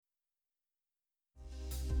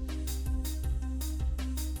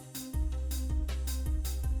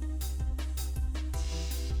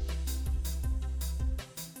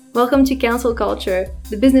Welcome to Council Culture,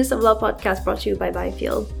 the Business of Law podcast brought to you by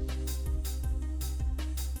Byfield.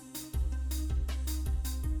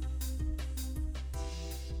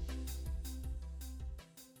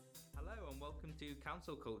 Hello and welcome to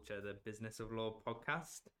Council Culture, the Business of Law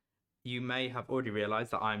podcast. You may have already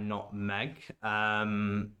realised that I'm not Meg.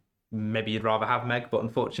 Maybe you'd rather have Meg, but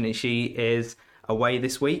unfortunately she is away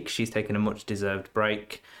this week. She's taken a much-deserved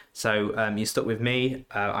break. So you're stuck with me.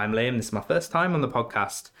 I'm Liam. This is my first time on the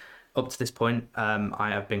podcast. Up to this point,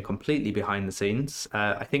 I have been completely behind the scenes.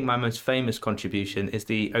 I think my most famous contribution is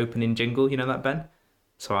the opening jingle. You know that, Ben?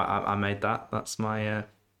 So I made that. That's my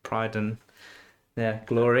pride and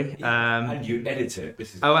glory. And you edit it.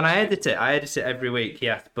 And I edit it. I edit it every week,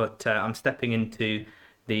 yes. But I'm stepping into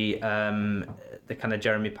the kind of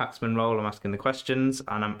Jeremy Paxman role. I'm asking the questions,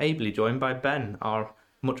 and I'm ably joined by Ben, our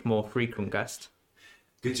much more frequent guest.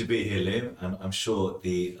 Good to be here, Liam, and I'm sure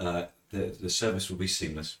the service will be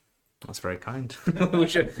seamless. That's very kind.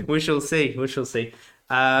 we shall see.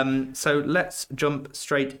 So let's jump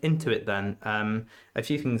straight into it then. A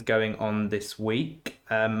few things going on this week.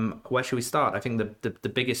 Where should we start? I think the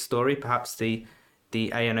biggest story, perhaps the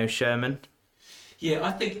A&O Shearman. Yeah,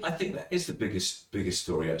 I think that is the biggest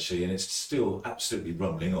story actually, and it's still absolutely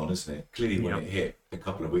rumbling on, isn't it? Clearly, when it hit a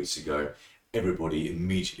couple of weeks ago, everybody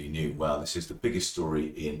immediately knew, wow, this is the biggest story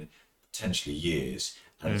in potentially years,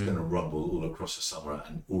 and it's going to rumble all across the summer,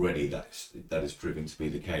 and already that is proving to be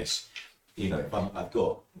the case. You know, I've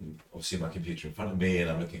got obviously my computer in front of me,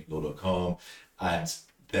 and I'm looking at law.com, and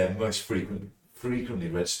their most frequently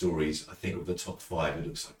read stories, I think of the top 5, it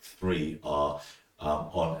looks like 3 are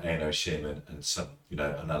on A&O Shearman and some,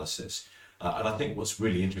 analysis. And I think what's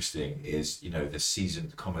really interesting is, the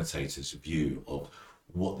seasoned commentators' view of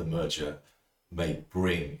what the merger may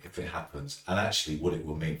bring if it happens, and actually what it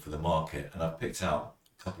will mean for the market. And I've picked out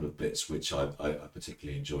a couple of bits which I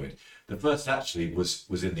particularly enjoyed. The first actually was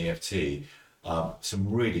in the FT, some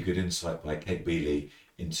really good insight by Kate Bealey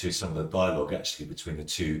into some of the dialogue actually between the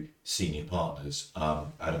two senior partners,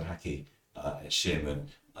 Adam Hackey at Shearman,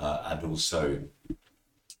 and also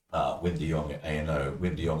Win de Jong at A&O.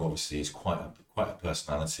 Win de Jong obviously is quite a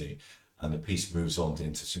personality, and the piece moves on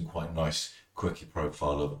into some quite nice quirky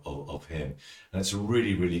profile of him, and it's a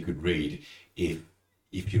really, really good read if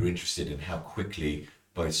you're interested in how quickly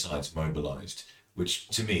both sides mobilized, which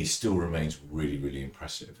to me still remains really, really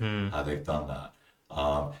impressive how they've done that.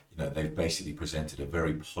 They've basically presented a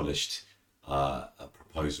very polished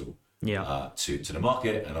proposal to the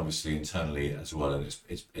market, and obviously internally as well, and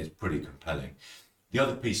it's pretty compelling. The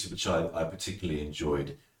other piece which I particularly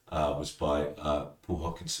enjoyed was by Paul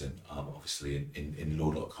Hopkinson, obviously in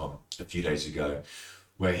law.com a few days ago,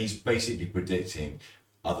 where he's basically predicting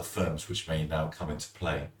other firms which may now come into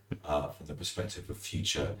play from the perspective of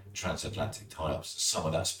future transatlantic tie-ups. Some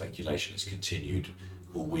of that speculation has continued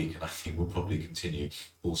all week, and I think will probably continue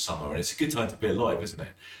all summer. And it's a good time to be alive, isn't it?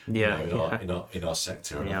 In our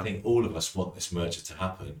sector. And I think all of us want this merger to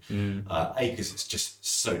happen. Because it's just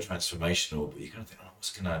so transformational. But you kind of think,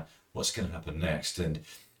 what's gonna happen next? And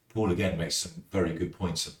Paul again makes some very good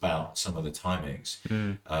points about some of the timings.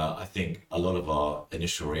 I think a lot of our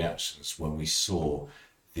initial reactions when we saw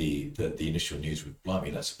the initial news with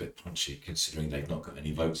blimey, that's a bit punchy considering they've not got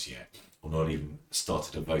any votes yet, or not even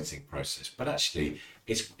started a voting process. But actually,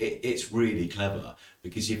 it's really clever,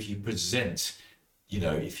 because if you present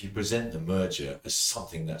the merger as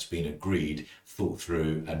something that's been agreed, thought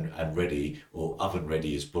through, and ready, or oven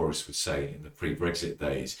ready, as Boris would say in the pre-Brexit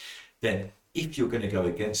days, then if you're going to go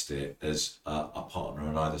against it as a partner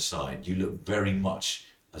on either side, you look very much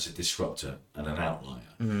as a disruptor and an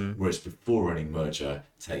outlier. Whereas before any merger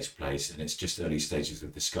takes place and it's just early stages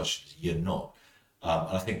of discussions, you're not.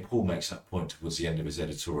 And I think Paul makes that point towards the end of his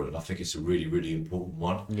editorial, and I think it's a really, really important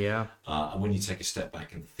one. Yeah. And when you take a step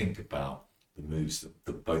back and think about the moves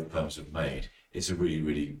that both firms have made, it's a really,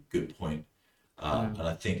 really good point. And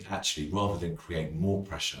I think actually, rather than create more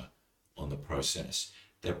pressure on the process,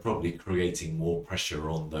 they're probably creating more pressure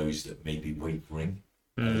on those that may be wavering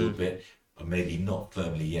a little bit, or maybe not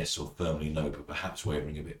firmly yes or firmly no, but perhaps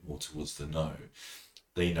wavering a bit more towards the no.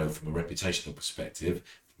 They know from a reputational perspective,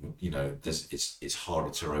 it's harder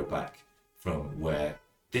to row back from where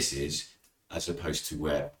this is, as opposed to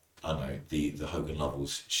where, the Hogan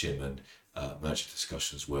Lovells Shearman merger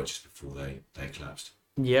discussions were just before they collapsed.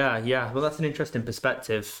 Yeah. Well, that's an interesting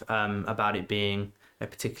perspective about it being a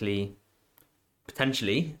potentially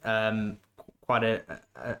quite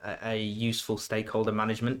a useful stakeholder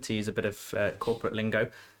management, to use a bit of corporate lingo,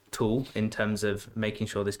 tool in terms of making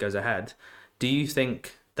sure this goes ahead. Do you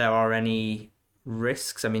think there are any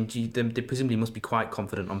risks? I mean, they presumably must be quite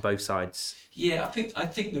confident on both sides. Yeah, I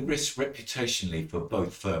think the risk reputationally for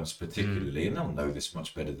both firms particularly, and they'll know this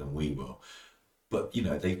much better than we will, but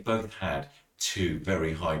they've both had two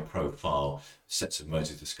very high profile sets of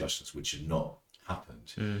merger discussions which have not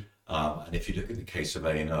happened. And if you look at the case of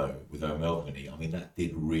A&O with O'Melveny, I mean, that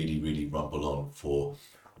did really, really rumble on for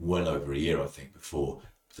well over a year, I think, before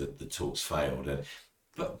the talks failed.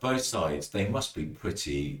 But both sides, they must be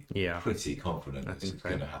pretty confident that it's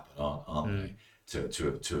going to happen, aren't they? To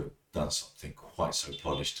have done something quite so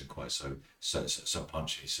polished and quite so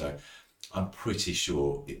punchy. So I'm pretty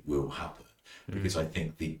sure it will happen, because I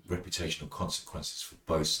think the reputational consequences for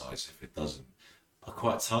both sides, if it doesn't, are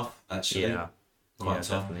quite tough, actually. Quite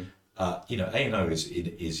tough. Definitely. A&O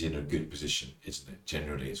is in a good position, isn't it?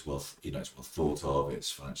 Generally, it's well thought of.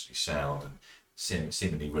 It's financially sound and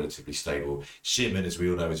seemingly relatively stable. Shearman, as we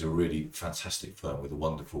all know, is a really fantastic firm with a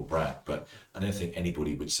wonderful brand, but I don't think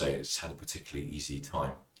anybody would say it's had a particularly easy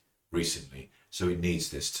time recently. So it needs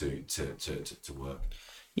this to work.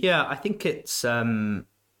 Yeah, I think it's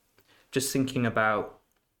just thinking about.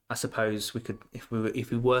 I suppose we could, if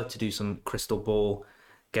we were to do some crystal ball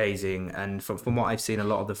gazing, and from what I've seen, a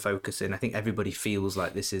lot of the focus in, I think everybody feels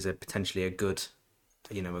like this is potentially a good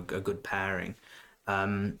pairing.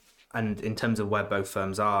 And in terms of where both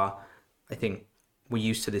firms are, I think we're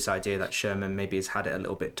used to this idea that Shearman maybe has had it a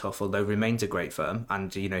little bit tough, although remains a great firm.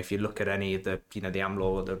 And if you look at any of the the AmLaw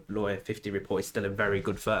or the Lawyer 50 report, it's still a very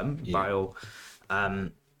good firm by all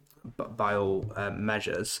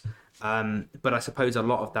measures. But I suppose a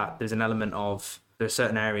lot of that, there's an element of, there are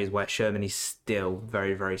certain areas where Shearman is still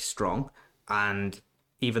very, very strong. And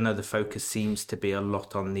even though the focus seems to be a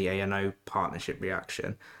lot on the A&O partnership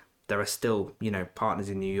reaction, there are still, partners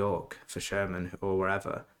in New York for Shearman or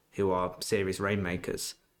wherever who are serious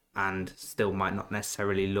rainmakers and still might not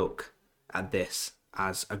necessarily look at this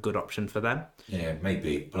as a good option for them. Yeah,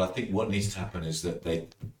 maybe. But I think what needs to happen is that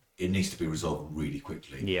it needs to be resolved really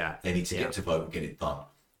quickly. Yeah. They need to get to vote and get it done.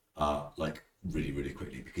 Really, really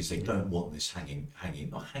quickly, because they don't want this not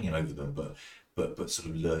hanging over them, but sort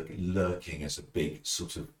of lurking as a big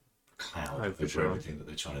sort of cloud over everything that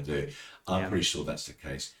they're trying to do. I'm pretty sure that's the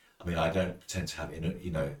case. I mean, I don't tend to have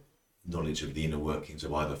knowledge of the inner workings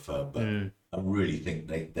of either firm, but I really think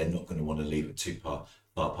they're not going to want to leave it too far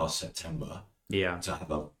past September. To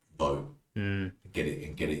have a vote, get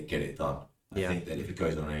it done. I think that if it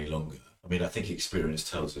goes on any longer, I mean, I think experience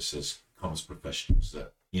tells us as commerce professionals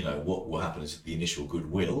that what will happen is that the initial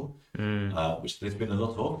goodwill, which there's been a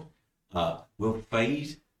lot of, will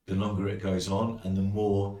fade the longer it goes on, and the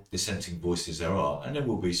more dissenting voices there are, and there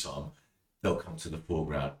will be some, they'll come to the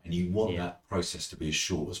foreground, and you want that process to be as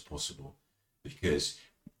short as possible, because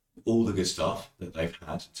all the good stuff that they've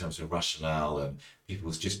had in terms of rationale and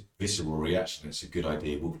people's just visceral reaction, it's a good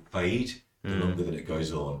idea, will fade the longer that it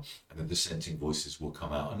goes on, and the dissenting voices will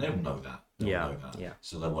come out, and they'll know that.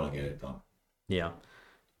 So they want to get it done. Yeah.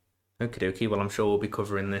 Okie dokie. Well, I'm sure we'll be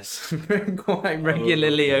covering this quite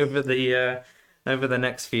regularly over the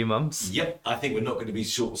next few months. Yep, I think we're not going to be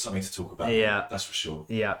short of something to talk about. Yeah, that's for sure.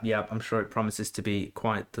 Yeah. I'm sure it promises to be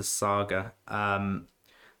quite the saga.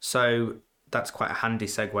 So that's quite a handy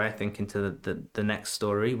segue, I think, into the next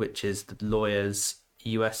story, which is the lawyers'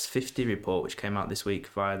 US 50 report, which came out this week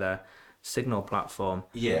via their Signal platform.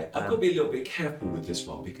 Yeah, I've got to be a little bit careful with this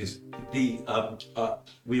one, because we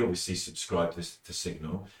obviously subscribe to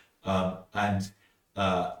Signal, and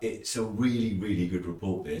it's a really, really good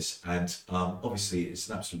report, this, and obviously it's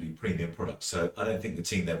an absolutely premium product. So I don't think the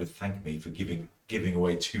team there would thank me for giving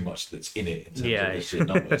away too much that's in it in terms of the sheer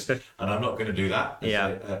numbers, and I'm not going to do that.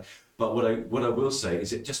 But what I will say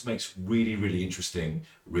is it just makes really, really interesting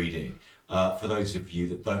reading. For those of you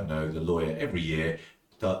that don't know, the Lawyer every year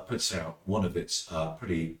puts out one of its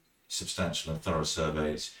pretty substantial and thorough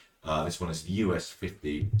surveys. This one is the US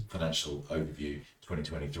 50 Financial Overview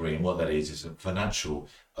 2023, and what that is a financial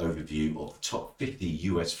overview of the top 50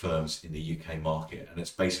 US firms in the UK market, and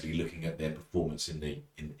it's basically looking at their performance in the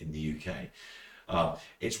UK.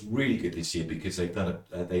 It's really good this year because they've done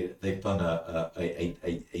a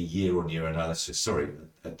year-on-year analysis,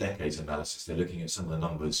 a decades analysis. They're looking at some of the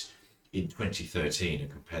numbers in 2013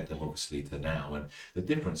 and compared them obviously to now, and the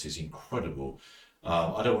difference is incredible.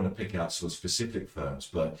 I don't want to pick out sort of specific firms,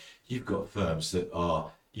 but you've got firms that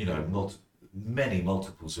are many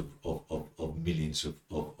multiples of millions of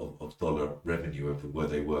dollar revenue over where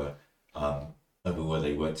they were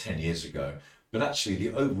 10 years ago. But actually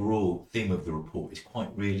the overall theme of the report is quite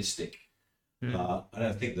realistic. And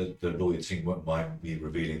I think that the lawyer team won't mind me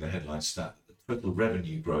revealing the headline stat. The total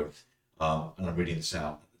revenue growth, and I'm reading this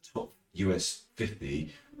out, the top US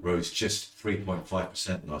 50 rose just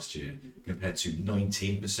 3.5% last year compared to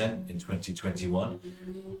 19% in 2021.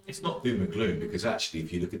 It's not doom and gloom, because actually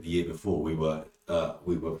if you look at the year before, we were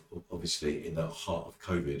obviously in the heart of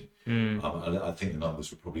COVID. I think the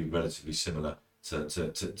numbers were probably relatively similar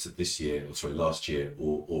to this year, or sorry, last year,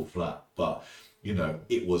 or flat. But you know,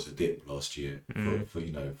 it was a dip last year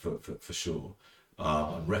for sure.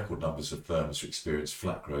 And record numbers of firms experienced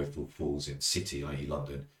flat growth or falls in city, i.e.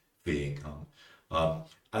 London, fee income.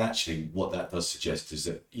 And actually what that does suggest is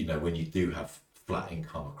that, you know, when you do have flat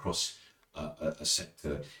income across a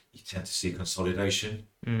sector, you tend to see consolidation.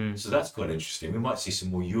 So that's quite interesting. We might see some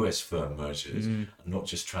more US firm mergers and not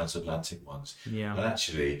just transatlantic ones. Yeah. And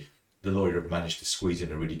actually, the lawyer have managed to squeeze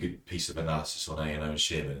in a really good piece of analysis on A&O and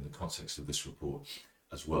Shearman in the context of this report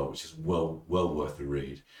as well, which is well worth a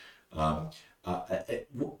read.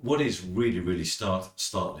 What is really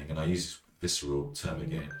startling, and I use this visceral term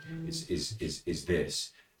again, is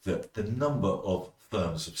this, that the number of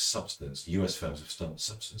firms of substance, US firms of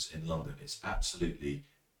substance in London, is absolutely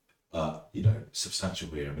substantial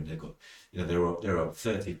here. I mean, they've got, you know, there are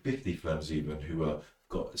 30, 50 firms even who have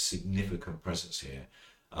got a significant presence here.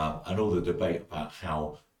 And all the debate about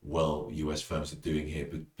how well US firms are doing here,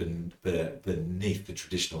 but beneath the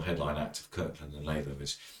traditional headline act of Kirkland and Latham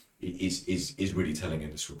is really telling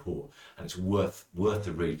in this report, and it's worth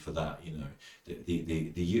the read for that. You know,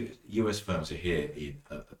 the US firms are here in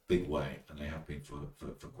a big way, and they have been for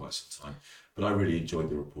quite some time. But I really enjoyed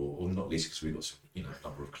the report, or not least because we've got some, you know,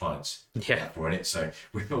 number of clients for in it, so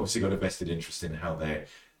we've obviously got a vested interest in how they're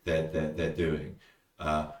doing.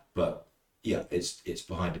 But yeah, it's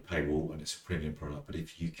behind a paywall and it's a premium product. But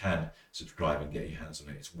if you can subscribe and get your hands on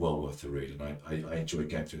it, it's well worth the read. And I enjoyed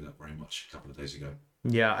going through that very much a couple of days ago.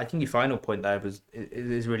 Yeah, I think your final point there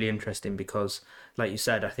is really interesting because, like you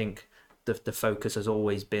said, I think the focus has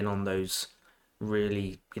always been on those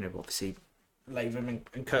really, you know, obviously Latham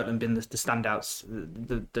and Kirkland been the standouts,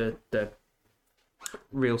 the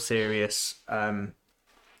real serious,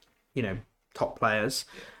 top players.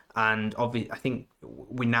 And obviously, I think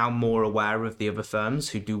we're now more aware of the other firms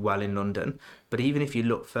who do well in London. But even if you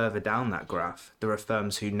look further down that graph, there are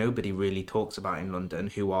firms who nobody really talks about in London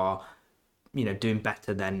who are, you know, doing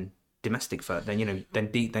better than domestic firms,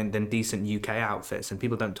 than decent UK outfits, and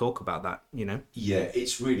people don't talk about that. You know. Yeah,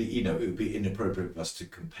 it's really, you know, it would be inappropriate for us to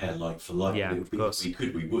compare like for like. Yeah, it would be, of course.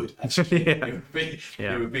 We would actually. Yeah.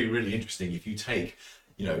 It would be really interesting if you take,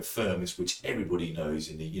 you know, firms which everybody knows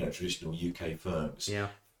in the, you know, traditional UK firms. Yeah.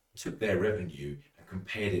 Took their revenue and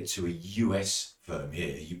compared it to a US firm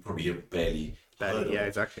here, you probably have barely heard of. Yeah,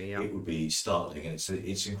 exactly. Yeah, it would be startling, and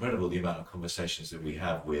it's incredible the amount of conversations that we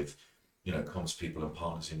have with, you know, comms people and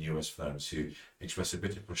partners in US firms who express a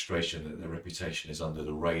bit of frustration that their reputation is under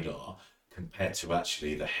the radar compared to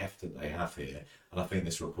actually the heft that they have here. And I think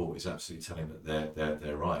this report is absolutely telling that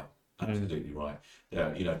they're right, absolutely right.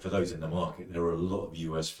 You know, for those in the market, there are a lot of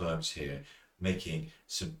US firms here making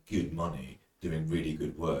some good money, doing really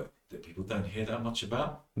good work that people don't hear that much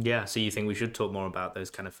about. Yeah, so you think we should talk more about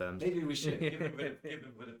those kind of firms? Maybe we should give them a bit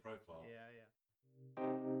of profile. Yeah.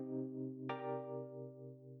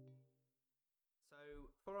 So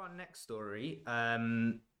for our next story,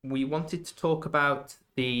 we wanted to talk about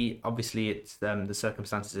obviously it's the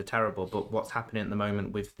circumstances are terrible, but what's happening at the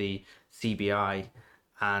moment with the CBI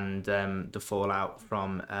and the fallout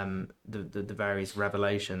from the various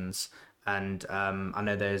revelations. And I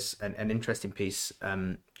know there's an interesting piece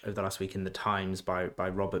over the last week in the Times by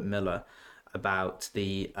Robert Miller about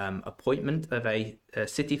the appointment of a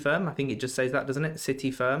city firm. I think it just says that, doesn't it?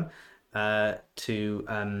 City firm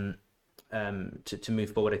to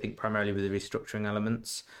move forward. I think primarily with the restructuring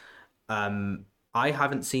elements. I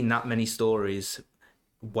haven't seen that many stories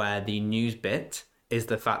where the news bit is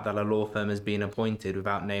the fact that a law firm has been appointed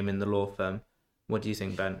without naming the law firm. What do you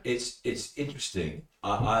think, Ben? It's interesting.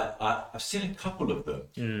 I've seen a couple of them,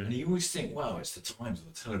 and you always think, wow, it's the Times or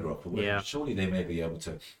the Telegraph, or whatever. Surely they may be able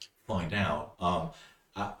to find out.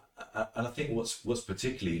 And I think what's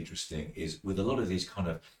particularly interesting is with a lot of these kind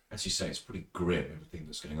of, as you say, it's pretty grim, everything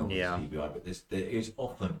that's going on with the CBI, but there is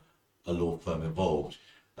often a law firm involved.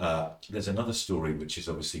 There's another story which is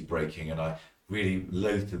obviously breaking, and I really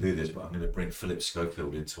loathe to do this, but I'm going to bring Philip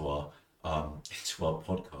Schofield into our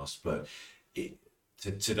podcast. But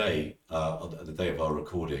today, on the day of our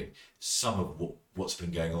recording, some of what's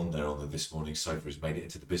been going on there on the This Morning Sofa has made it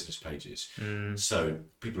into the business pages. So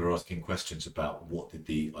people are asking questions about what did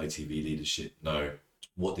the ITV leadership know,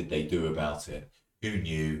 what did they do about it, who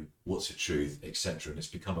knew, what's the truth, etc. And it's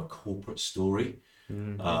become a corporate story.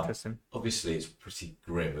 Interesting. Obviously, it's pretty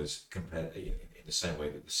grim as compared in the same way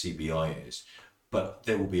that the CBI is. but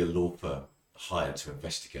there will be a law firm hired to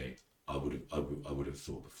investigate. I would have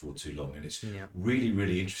thought before too long, and it's really,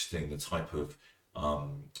 really interesting the type of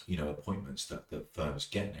appointments that firms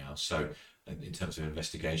get now. So in terms of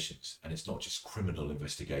investigations, and it's not just criminal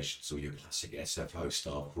investigations or your classic SFO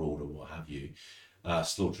style fraud or what have you.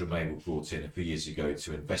 Slaughter and May were brought in a few years ago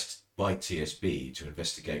by TSB to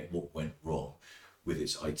investigate what went wrong with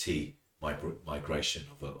its IT migration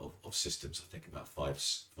of systems. I think about five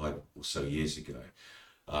or so years ago.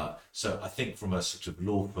 So I think from a sort of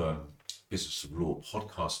law firm, business of law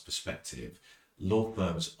podcast perspective, law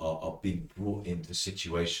firms are being brought into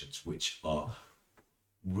situations which are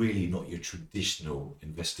really not your traditional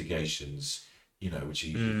investigations, which are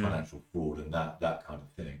usually financial fraud and that kind of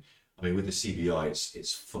thing. I mean, with the CBI,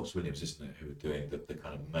 it's Fox Williams, isn't it, who are doing the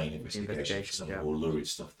kind of main investigation, some of the more lurid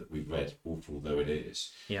stuff that we've read, awful though it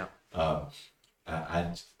is. Yeah. I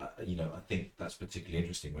think that's particularly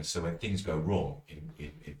interesting. So when things go wrong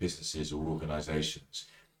in businesses or organisations,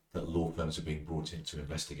 that law firms are being brought in to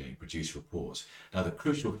investigate and produce reports. Now, the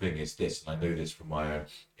crucial thing is this, and I know this from my own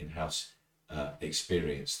in-house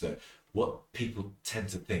experience, that what people tend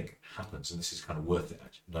to think happens, and this is kind of worth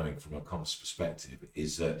it knowing from a commerce perspective,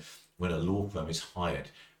 is that when a law firm is hired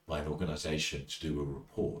by an organisation to do a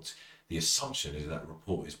report, the assumption is that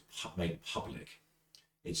report is made public.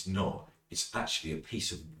 It's not. It's actually a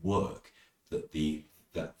piece of work that the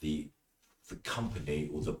company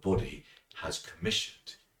or the body has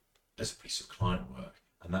commissioned as a piece of client work,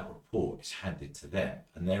 and that report is handed to them,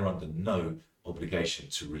 and they're under no obligation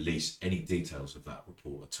to release any details of that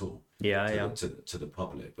report at all to the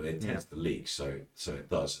public, but it tends to leak, so it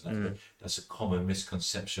does, and that's a common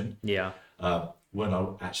misconception. When I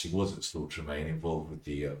actually was at Slaughter and May involved with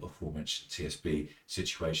the aforementioned TSB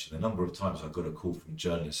situation, a number of times I got a call from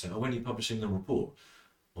journalists saying, when are you publishing the report?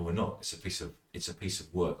 Well, we're not. It's a piece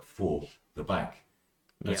of work for the bank.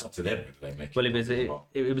 It's up to them if they make it. Well,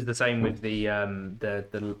 it was the same with the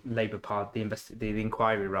Labour Party, the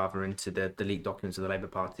inquiry rather into the leaked documents of the Labour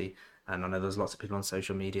Party, and I know there's lots of people on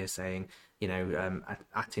social media saying,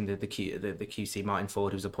 acting the QC Martin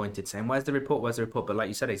Ford, who was appointed, saying, "Where's the report? Where's the report?" But like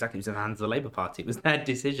you said, exactly, it was in the hands of the Labour Party. It was their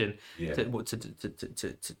decision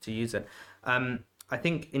to use it. I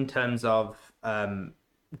think in terms of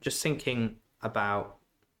just thinking about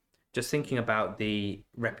the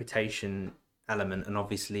reputation element, and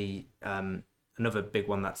obviously another big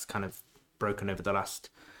one that's kind of broken over the last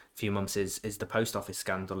few months is the post office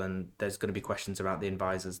scandal, and there's going to be questions about the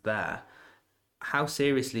advisors there. How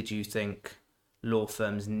seriously do you think law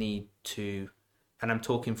firms need to, and I'm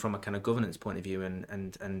talking from a kind of governance point of view,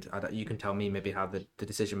 and you can tell me maybe how the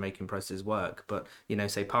decision making processes work, but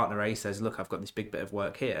say partner A says, look, I've got this big bit of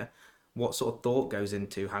work here, what sort of thought goes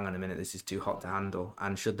into, hang on a minute, this is too hot to handle,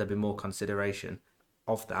 and should there be more consideration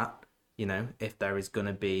of that, if there is going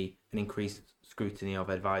to be an increased scrutiny of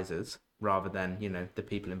advisors rather than, the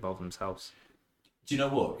people involved themselves? Do you know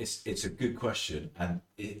what? It's a good question, and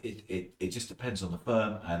it just depends on the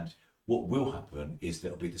firm. And what will happen is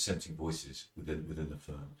there'll be dissenting voices within the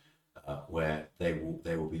firm, where they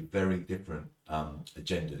will be very different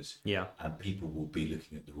agendas. And people will be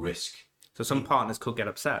looking at the risk. So some partners could get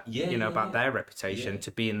upset, about their reputation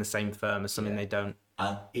to be in the same firm as something they don't.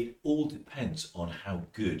 And it all depends on how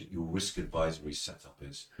good your risk advisory setup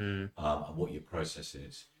is, and what your process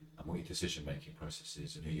is, and what your decision-making process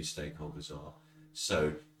is, and who your stakeholders are.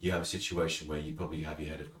 So you have a situation where you probably have your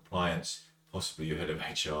head of compliance, possibly your head of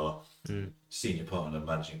HR, senior partner,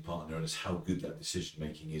 managing partner, and it's how good that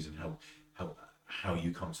decision-making is, and how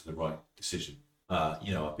you come to the right decision.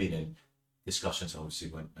 I've been in discussions,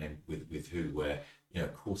 obviously, with who, where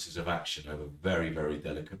courses of action over very, very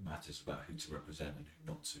delicate matters about who to represent and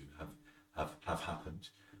who not to have happened,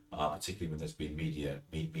 particularly when there's been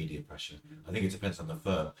media pressure. I think it depends on the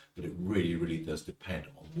firm, but it really, really does depend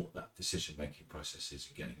on what that decision-making process is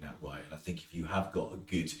and getting that right. And I think if you have got a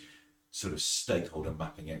good sort of stakeholder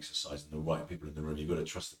mapping exercise and the right people in the room, you've got to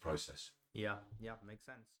trust the process. Yeah, makes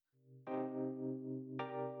sense.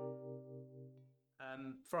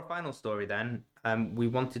 For our final story then, we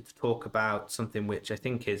wanted to talk about something which I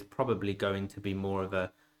think is probably going to be more of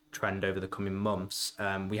a trend over the coming months.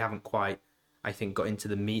 We haven't quite, I think, got into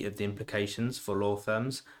the meat of the implications for law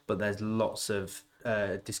firms, but there's lots of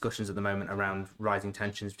discussions at the moment around rising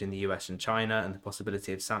tensions between the US and China and the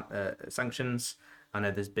possibility of sanctions. I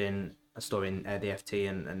know there's been a story in the FT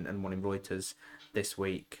and one in Reuters this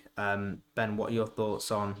week. Ben, what are your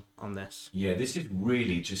thoughts on this? Yeah, this is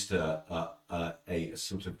really just a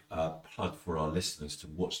sort of plug for our listeners to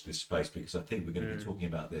watch this space, because I think we're going to be talking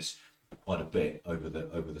about this quite a bit over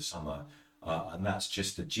the summer, and that's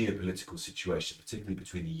just the geopolitical situation, particularly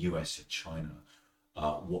between the US and China,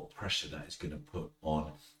 what pressure that is going to put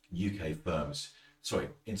on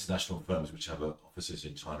international firms which have offices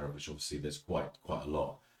in China, which obviously there's quite a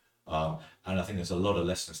lot. And I think there's a lot of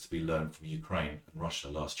lessons to be learned from Ukraine and Russia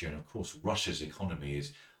last year. And of course, Russia's economy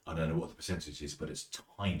is, I don't know what the percentage is, but it's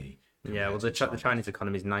tiny. Yeah, well, the Chinese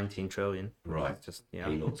economy is 19 trillion. Right. It's just, yeah. A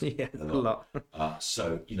lot. Yeah, a lot.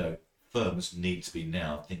 So, firms need to be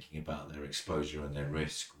now thinking about their exposure and their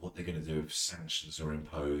risk, what they're going to do if sanctions are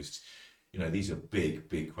imposed. These are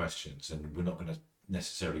big questions, and we're not going to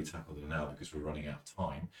necessarily tackle them now because we're running out of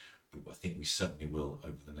time, but I think we certainly will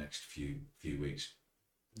over the next few weeks.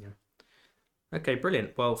 Yeah. Okay,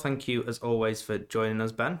 brilliant. Well, thank you as always for joining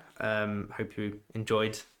us, Ben. Hope you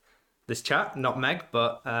enjoyed this chat. Not Meg,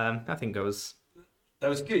 but I think that was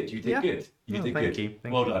good. You did good. You did thank good. You.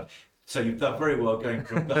 Well done. So you've done very well going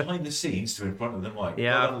from behind the scenes to in front of the mic.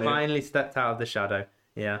 Yeah, well I finally stepped out of the shadow.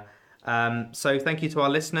 Yeah. So thank you to our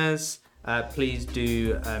listeners. Please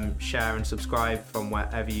do share and subscribe from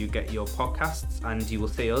wherever you get your podcasts, and you will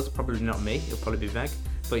see us, probably not me, it'll probably be Meg,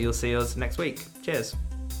 but you'll see us next week. Cheers.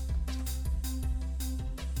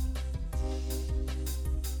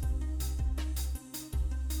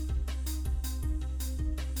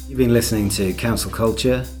 You've been listening to Council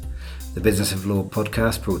Culture, the Business of Law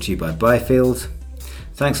podcast brought to you by Byfield.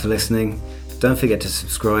 Thanks for listening. Don't forget to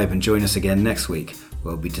subscribe and join us again next week.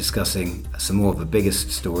 We'll be discussing some more of the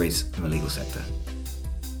biggest stories in the legal sector.